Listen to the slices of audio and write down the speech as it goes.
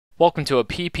Welcome to a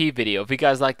PP video. If you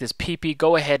guys like this PP,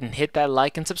 go ahead and hit that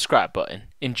like and subscribe button.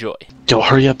 Enjoy. Yo,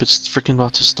 hurry up, it's freaking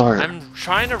about to start. I'm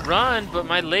trying to run, but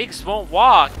my legs won't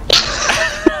walk.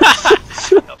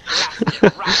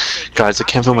 Guys, I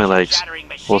can't feel my legs.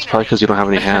 Well, it's probably because you don't have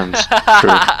any hands.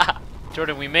 True.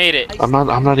 Jordan, we made it. I'm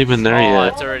not even there Oh,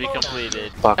 yet. it's already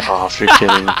completed. Fuck off, you're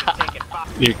kidding.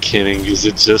 You're kidding, because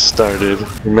it just started.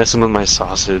 You're messing with my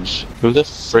sausage. Who the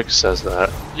frick says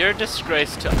that? You're a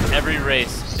disgrace to every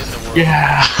race in the world.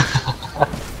 Yeah!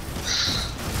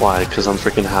 Why? Because I'm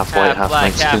freaking half white, half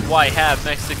black, Mexican? half white, half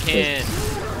Mexican.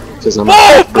 Because I'm a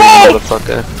half-breed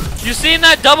motherfucker. You seen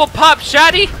that double pop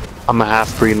shotty? I'm a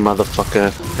half-breed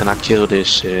motherfucker, and I kill this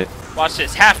shit. Watch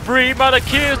this. Half-breed mother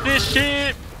kills this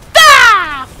shit.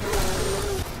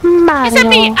 Mario. It's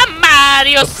me, I'm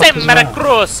Mario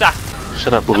Cruz.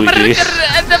 Shut up, Luigi.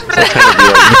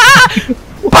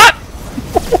 Pop!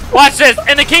 Watch this,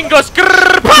 and the king goes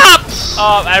grrr, pop!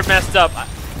 Oh, I messed up.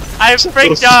 I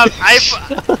freaked up.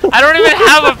 I don't even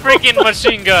have a freaking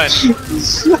machine gun.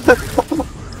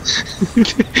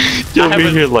 You'll be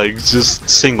here like just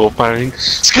single firing.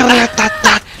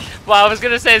 Well, I was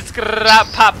gonna say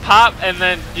skrrrap pop pop and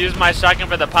then use my shotgun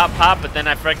for the pop pop, but then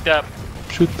I freaked up.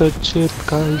 Shoot that chip,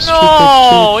 guys.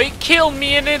 No, it killed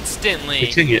me instantly.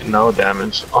 You can get no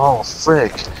damage. Oh,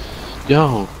 frick.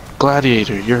 Yo,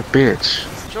 Gladiator, you're a bitch.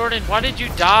 Jordan, why did you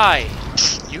die?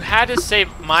 You had to save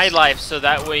my life so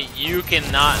that way you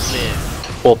cannot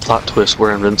live. Well, plot twist,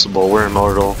 we're invincible, we're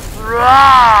immortal.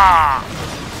 Rah!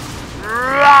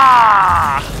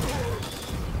 Rah!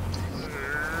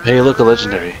 Hey, look, a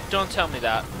legendary. Don't tell me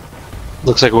that.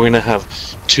 Looks like we're gonna have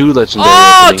two legendary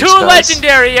openings, two guys.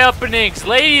 legendary openings!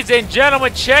 Ladies and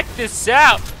gentlemen, check this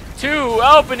out! 2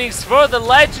 openings for the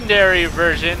legendary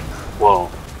version. Whoa.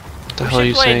 What the hell are We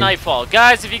you should play saying? Nightfall.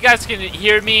 Guys, if you guys can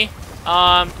hear me,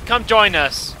 come join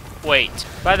us. Wait.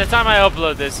 By the time I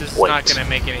upload this, this is not gonna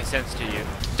make any sense to you.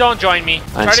 Don't join me.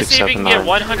 Try to see if you can get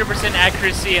 100%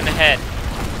 accuracy in the head.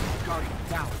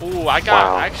 Ooh, I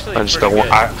got actually I just pretty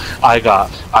got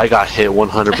good. I got hit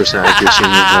 100% accuracy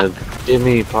in the head. Give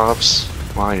me, Pops.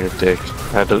 Wow, you're a dick.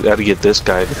 I had to get this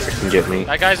guy to freaking get me.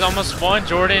 That guy's almost won,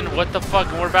 Jordan. What the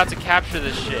fuck? We're about to capture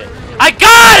this shit. I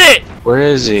got it! Where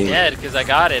is he? Dead, because I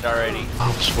got it already.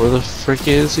 Pops, where the frick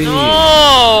is he?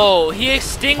 No! He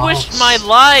extinguished Pops. my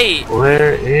light!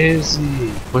 Where is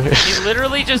he? Where? He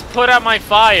literally just put out my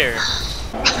fire.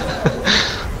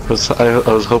 I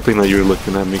was hoping that you were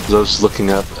looking at me because I was looking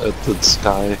up at the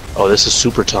sky. Oh, this is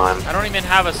super time. I don't even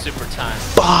have a super time.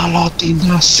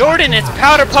 Jordan, it's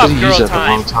powder puff girl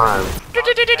time. time.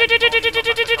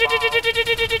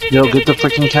 Yo, get the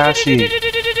freaking cashy.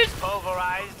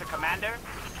 Pulverize the commander.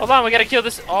 Hold on, we gotta kill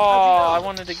this. Oh, I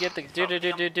wanted to get the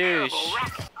douche.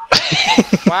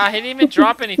 Wow, he didn't even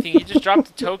drop anything. He just dropped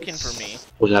a token for me.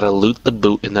 We gotta loot the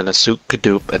boot and then a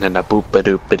sook-a-doop and then a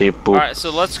boop-a-doop-a-doop. Alright, so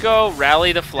let's go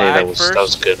rally the flag first. That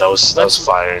was good. That was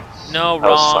fire. No, That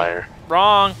was fire.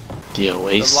 Wrong. The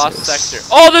Oasis. The lost sector.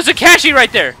 Oh, there's a cashy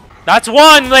right there. That's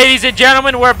one, ladies and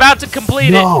gentlemen. We're about to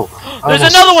complete it. There's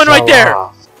another one right there.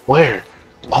 Where?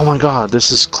 Oh my god, this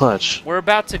is clutch. We're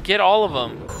about to get all of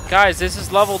them. Guys, this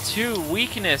is level 2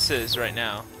 weaknesses right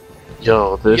now.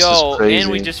 Yo, this is crazy. And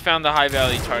we just found the high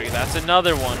value target. That's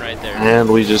another one right there. And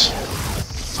we just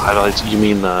highlights. You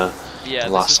mean the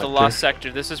this is the lost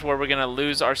sector. This is where we're gonna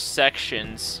lose our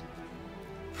sections.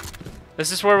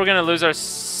 This is where we're gonna lose our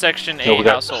section A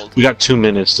household. We got 2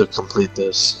 minutes to complete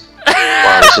this.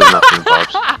 Wow, this is nothing,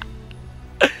 Pops.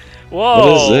 Whoa!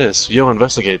 What is this? Yo,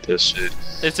 investigate this shit.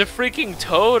 It's a freaking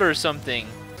toad or something.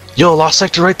 Yo, lost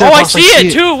sector right there. Oh, Pops, I see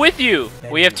it too with you.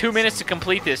 We have 2 minutes to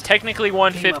complete this. Technically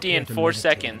 150 in 4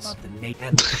 seconds. Who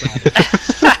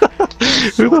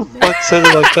the fuck said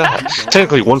it like that?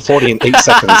 Technically 140 in 8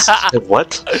 seconds.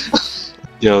 What?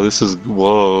 Yo, this is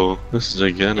this is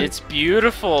gigantic. It's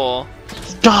beautiful.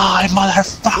 Die,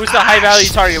 motherfucker! Who's the high value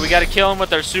target? We gotta kill him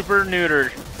with our super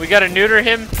neuter. We gotta neuter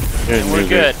him, and we're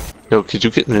good. Yo, could you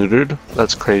get neutered?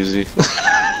 That's crazy.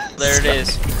 There it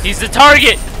is. He's the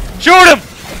target. Shoot him!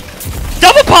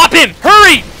 Double pop him!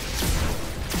 Hurry!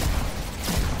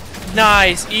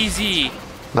 Nice, easy.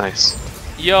 Nice.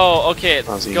 Yo, okay,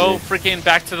 Go freaking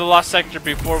back to the lost sector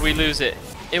before we lose it.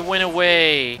 It went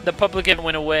away. The publican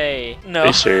went away. No. Are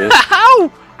you serious?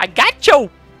 Ow! I got you!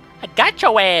 I got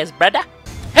your ass, brother.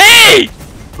 Hey!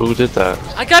 Who did that?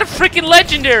 I got a freaking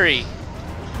legendary.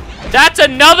 That's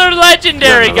another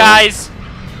legendary, guys.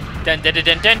 Dun dun dun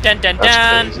dun dun dun dun.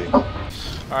 That's crazy.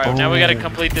 Alright, now we gotta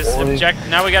complete this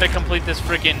now we gotta complete this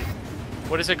freaking,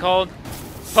 what is it called?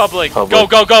 Public. Go,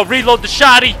 go, go! Reload the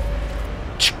shotty!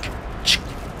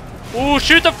 Ooh,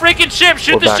 shoot the freaking ship!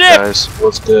 Shoot the ship! Guys.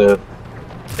 What's good?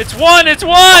 It's one! It's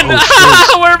one!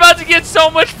 Oh, we're about to get so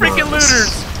much freaking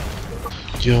looters!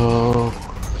 Yo.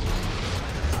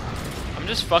 I'm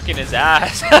just fucking his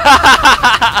ass.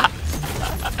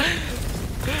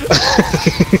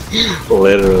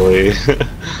 Literally.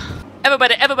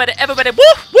 Everybody, woo!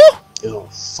 Woo! Yo,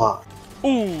 fuck.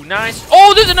 Ooh, nice.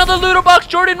 Oh, there's another looter box,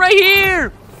 Jordan, right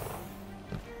here!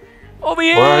 Over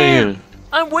here! Where are you?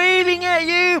 I'm waving at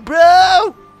you,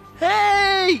 bro!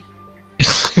 Hey!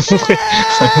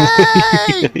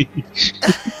 Hey!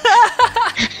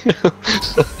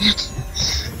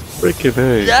 Freaking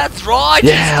hey. That's righteous,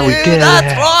 yeah, dude! We get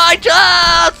That's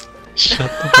righteous! Shut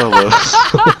the hell up.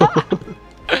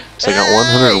 So I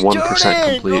got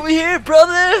 101% complete. Over here,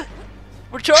 brother!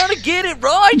 We're trying to get it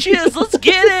righteous! Let's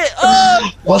get it!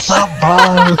 Oh! What's up,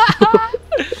 bro?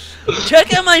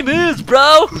 Check out my moves,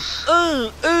 bro!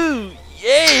 Ooh,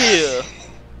 yeah!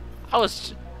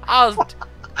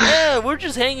 Yeah, we're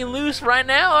just hanging loose right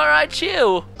now. Alright,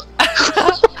 chill.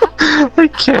 I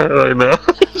can't right now.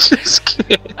 I just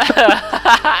can't.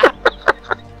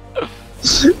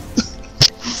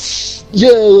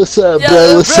 Yo, what's up,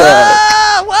 bro? What's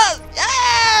up? What?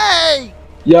 Yay!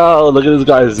 Yo, look at this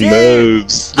guy's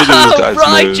moves. Look at this guy's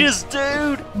righteous, moves.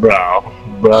 dude! Bro.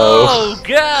 Oh,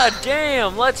 god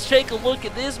damn. Let's take a look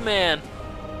at this man.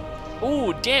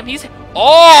 Ooh, damn, he's...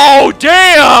 Oh,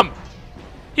 damn!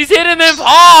 He's hitting them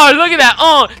hard. Look at that.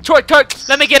 Torque.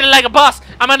 Let me get it like a boss.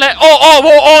 I'm gonna like...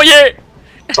 Oh, yeah.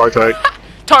 Torque.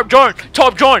 Torp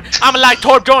Jordan. I'm like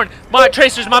Torp Jordan. My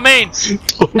Tracer's my main. Try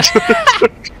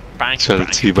to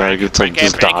teabag, it's like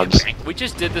just dodge. We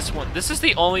just did this one. This is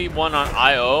the only one on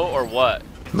IO or what?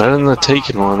 Better than the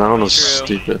Taken one. I don't know.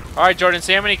 Stupid. Alright, Jordan,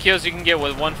 see how many kills you can get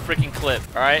with one freaking clip.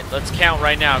 Alright, let's count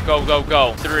right now.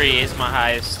 Go. 3 is my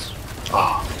highest.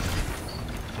 Oh.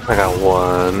 I got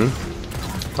 1.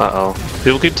 Uh-oh.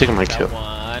 People keep taking my kill. 1.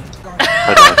 I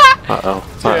died. Uh-oh.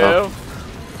 2.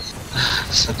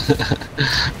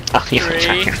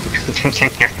 3.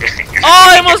 Oh,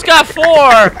 I almost got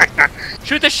 4!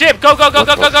 Shoot the ship! Go! Power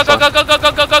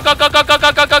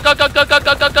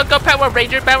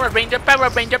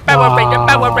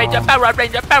Ranger!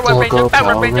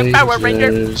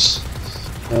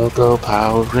 Go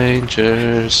Power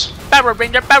Rangers!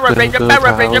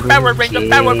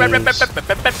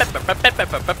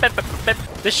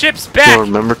 The ship's back! Yo,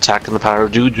 remember attacking the power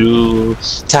Juju!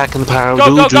 Attacking the power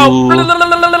Juju! Go!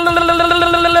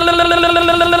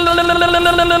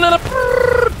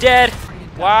 Dead!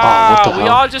 Wow, we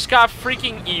all just got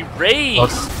freaking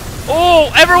erased! Oh,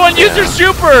 everyone use their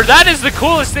super! That is the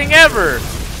coolest thing ever!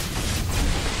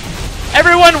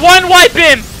 Everyone one-wipe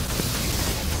him!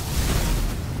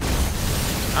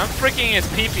 I'm freaking his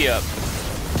pee-pee up.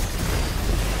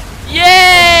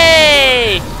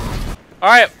 Yay!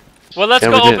 Alright, well let's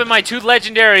go open my 2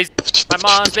 legendaries. My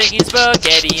mom's making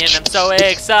spaghetti and I'm so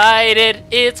excited.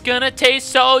 It's gonna taste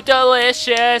so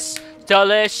delicious.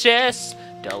 Delicious.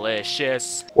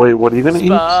 Wait, what are you gonna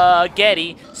eat?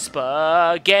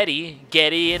 Spaghetti.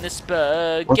 Getty in the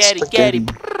spaghetti.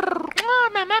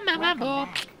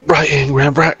 Right and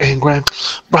grab.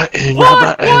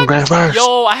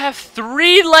 Yo, I have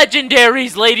 3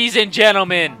 legendaries, ladies and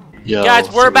gentlemen. Yo, guys,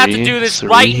 we're about to do this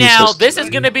right now. This is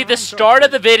going to be the start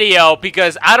of the video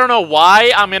because I don't know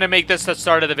why I'm going to make this the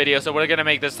start of the video. So we're going to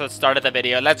make this the start of the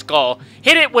video. Let's go.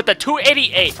 Hit it with the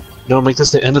 288. No, make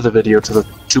this the end of the video to the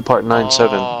 2-part 9-7.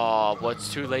 Oh,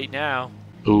 what's too late now?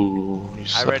 Ooh, you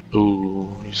suck.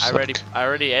 I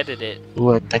already edited it.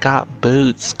 Look, they got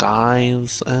boots,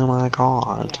 guys. Oh my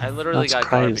god. I literally got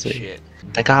crazy. garbage shit.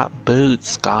 They got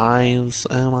boots, guys.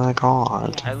 Oh my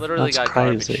god. I literally got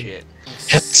crazy. garbage shit.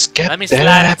 Let me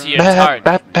slide into your heart.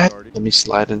 Let me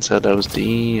slide into those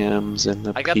DMs and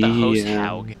the I got the host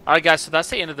Haug. Alright guys, so that's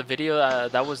the end of the video.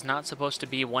 That was not supposed to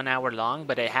be 1 hour long,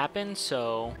 but it happened,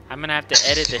 so I'm gonna have to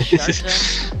edit the short term.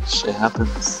 Shit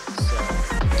happens.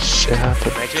 So, Shit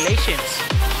happens. congratulations.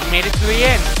 You made it to the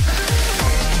end.